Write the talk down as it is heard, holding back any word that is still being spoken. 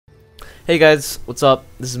Hey guys, what's up?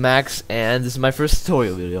 This is Max, and this is my first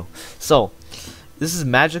tutorial video. So, this is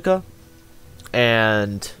Magicka,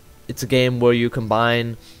 and it's a game where you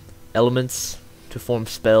combine elements to form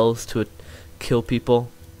spells to kill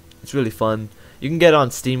people. It's really fun. You can get it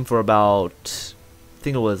on Steam for about, I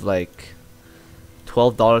think it was like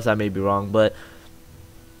 $12. I may be wrong, but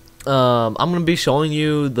I'm gonna be showing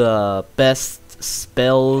you the best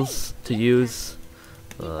spells to use,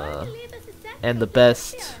 and the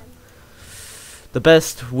best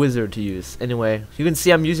wizard to use. Anyway, you can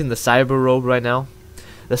see I'm using the cyber robe right now.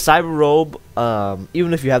 The cyber robe,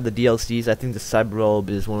 even if you have the DLCs, I think the cyber robe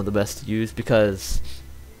is one of the best to use because,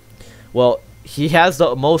 well, he has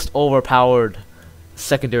the most overpowered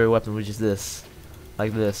secondary weapon, which is this,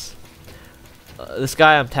 like this. This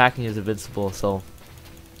guy I'm attacking is invincible, so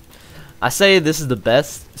I say this is the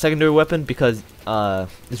best secondary weapon because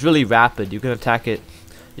it's really rapid. You can attack it,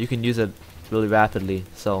 you can use it really rapidly,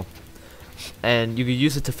 so. And you can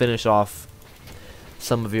use it to finish off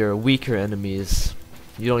some of your weaker enemies.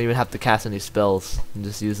 You don't even have to cast any spells. You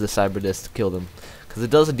just use the cyber disc to kill them, because it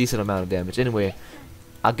does a decent amount of damage. Anyway,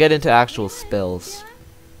 I'll get into actual spells.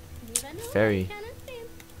 Fairy.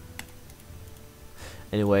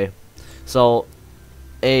 Anyway, so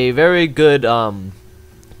a very good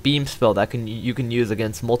beam spell that you can use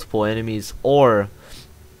against multiple enemies, or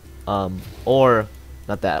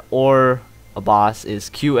a boss is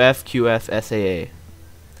QF SAA.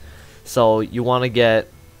 So you want to get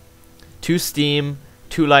 2 steam,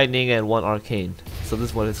 2 lightning, and 1 arcane. So this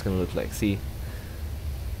is what it's gonna look like. See,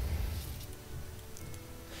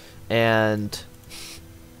 and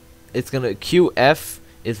it's gonna QF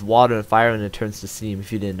is water and fire, and it turns to steam.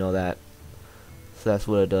 If you didn't know that, so that's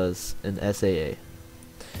what it does in SAA.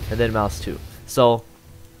 And then mouse 2. So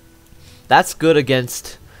that's good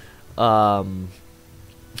against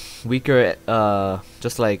weaker,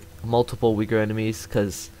 just like multiple weaker enemies,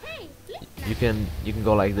 because you can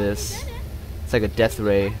go like this. It's like a death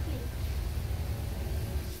ray.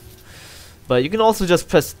 But you can also just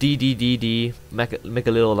press D, make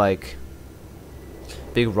a little like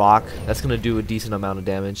big rock. That's gonna do a decent amount of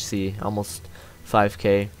damage. See, almost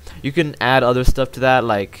 5k. You can add other stuff to that,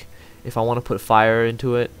 like if I want to put fire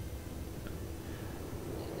into it,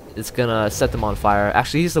 it's gonna set them on fire.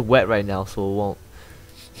 Actually, he's wet right now, so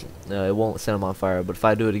it won't set him on fire, but if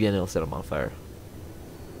I do it again, it'll set him on fire.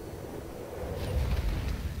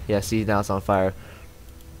 Yeah, see, now it's on fire.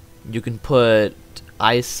 You can put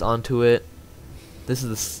ice onto it. This is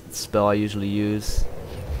the spell I usually use.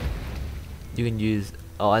 You can use,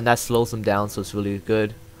 oh, and that slows them down, so it's really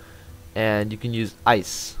good. And you can use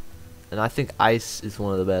ice, and I think ice is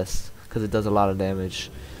one of the best because it does a lot of damage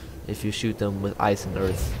if you shoot them with ice and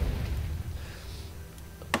earth.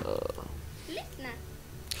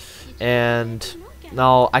 And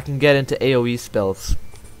now I can get into AoE spells.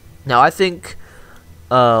 Now I think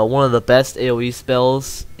one of the best AoE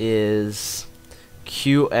spells is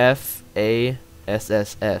QFASSS.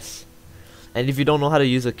 And if you don't know how to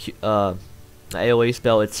use a AoE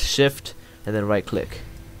spell, it's shift and then right click.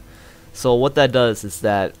 So what that does is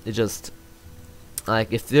that it just,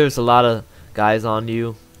 like, if there's a lot of guys on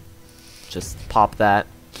you, just pop that,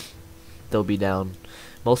 they'll be down.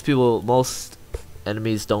 Most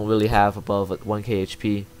enemies don't really have above 1k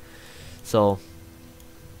HP, so,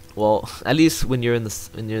 well, at least when you're in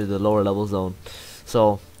the lower level zone.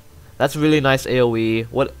 So that's really nice AoE.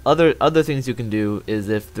 What other things you can do is,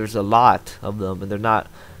 if there's a lot of them and they're not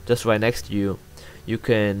just right next to you, you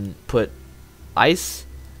can put ice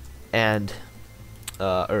and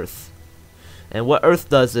earth. And what earth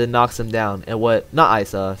does, it knocks them down. And what, not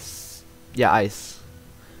ice, yeah, ice.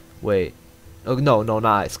 Wait, oh no, not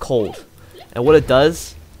ice, cold. And what it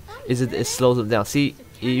does is it slows them down. See,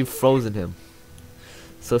 you've frozen him.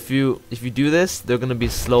 So if you do this, they're gonna be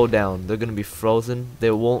slowed down. They're gonna be frozen.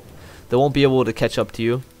 They won't be able to catch up to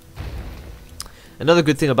you. Another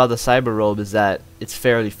good thing about the cyber robe is that it's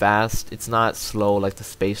fairly fast. It's not slow like the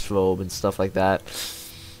space robe and stuff like that.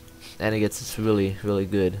 And it gets this really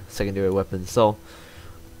good secondary weapon. So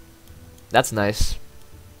that's nice.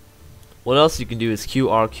 What else you can do is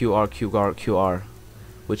QR,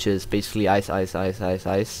 which is basically ice.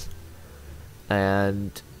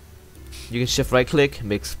 And you can shift right click,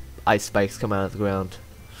 makes ice spikes come out of the ground.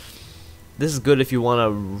 This is good if you want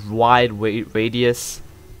a wide radius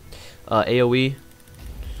AoE.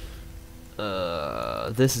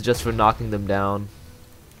 This is just for knocking them down.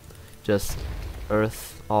 Just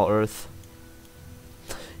earth, all earth.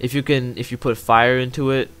 If you put fire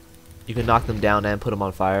into it, you can knock them down and put them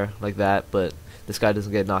on fire like that, but this guy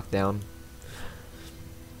doesn't get knocked down.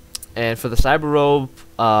 And for the cyber robe,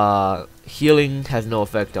 healing has no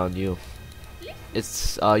effect on you.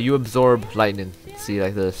 it's you absorb lightning. See,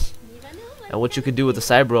 like this. And what you can do with the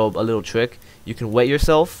cyber robe, a little trick, you can wet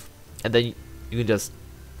yourself, and then you can just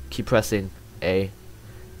keep pressing A.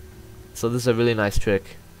 So this is a really nice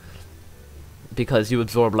trick because you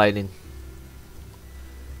absorb lightning.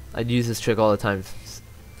 I'd use this trick all the time.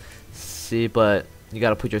 See, but you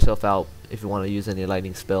gotta put yourself out if you want to use any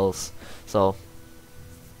lightning spells. So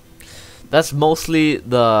that's mostly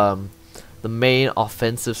the main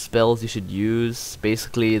offensive spells you should use.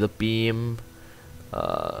 Basically, the beam,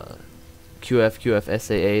 QF,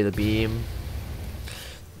 SAA, the beam,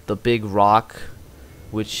 the big rock,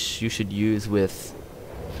 which you should use with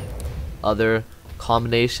other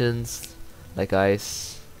combinations like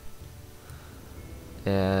ice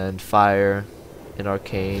and fire and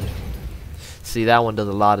arcane. See, that one does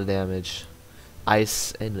a lot of damage.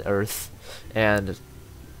 Ice and earth. And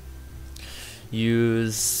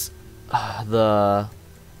use the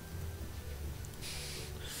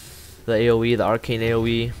AoE, the arcane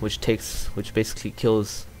AoE, which basically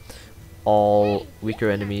kills all weaker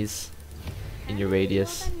enemies in your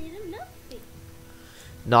radius.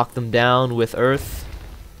 Knock them down with earth.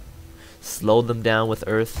 Slow them down with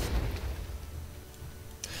earth.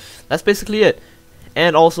 That's basically it.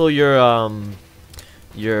 And also your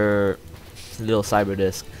little cyber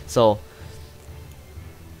disc. So,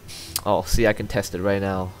 oh, see, I can test it right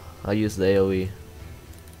now. I'll use the AoE.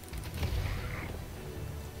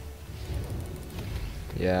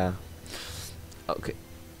 Yeah. Okay.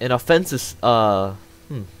 An offensive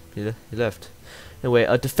he left. Anyway,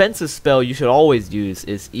 a defensive spell you should always use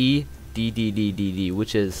is EDDDDD,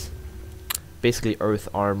 which is basically earth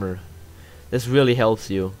armor. This really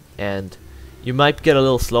helps you, and you might get a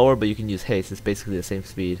little slower, but you can use haste. It's basically the same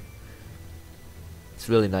speed. It's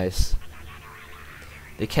really nice.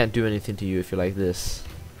 They can't do anything to you if you're like this.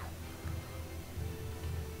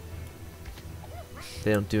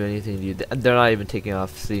 They don't do anything to you. They're not even taking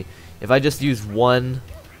off. See, if I just use one,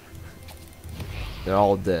 they're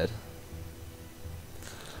all dead.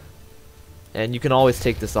 And you can always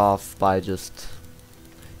take this off by just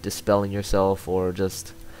dispelling yourself or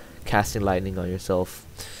just casting lightning on yourself.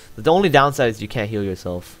 The only downside is you can't heal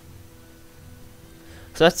yourself.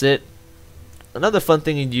 So that's it. Another fun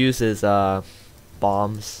thing you'd use is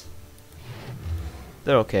bombs.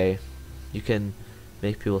 They're okay. You can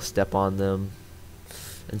make people step on them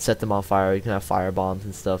and set them on fire. You can have fire bombs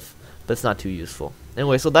and stuff, but it's not too useful.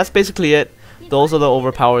 Anyway, so that's basically it. Those are the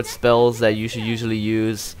overpowered spells that you should usually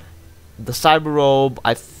use. The cyber robe,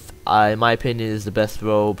 in my opinion, is the best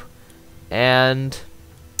robe. And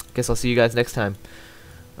I guess I'll see you guys next time.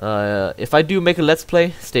 If I do make a let's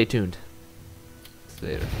play, stay tuned. See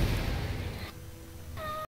you later.